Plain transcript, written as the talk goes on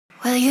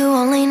Well, you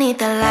only need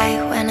the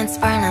light when it's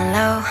burning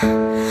low.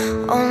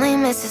 Only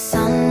miss the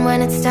sun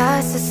when it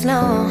starts to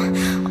snow.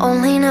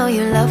 Only know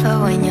you love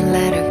her when you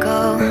let her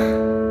go.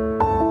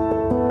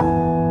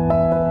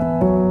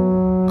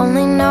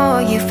 Only know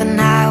you for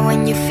now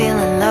when you're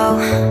feeling low.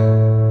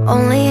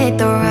 Only hate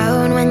the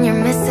road when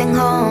you're missing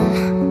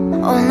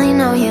home. Only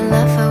know you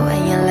love her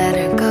when you let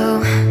her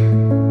go.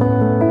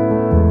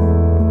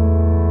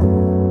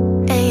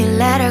 And you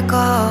let her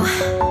go.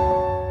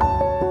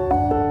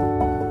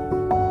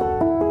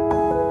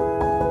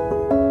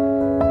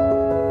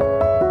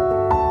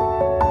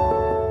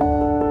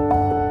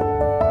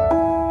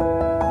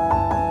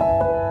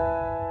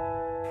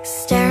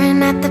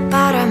 Staring at the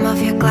bottom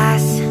of your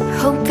glass,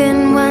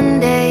 hoping one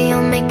day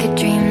you'll make a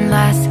dream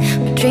last.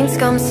 But dreams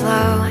come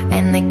slow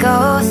and they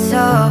go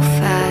so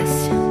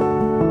fast.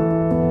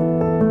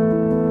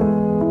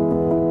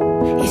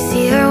 You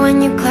see her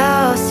when you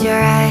close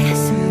your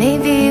eyes, and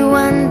maybe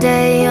one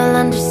day you'll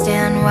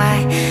understand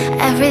why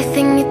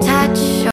everything you touch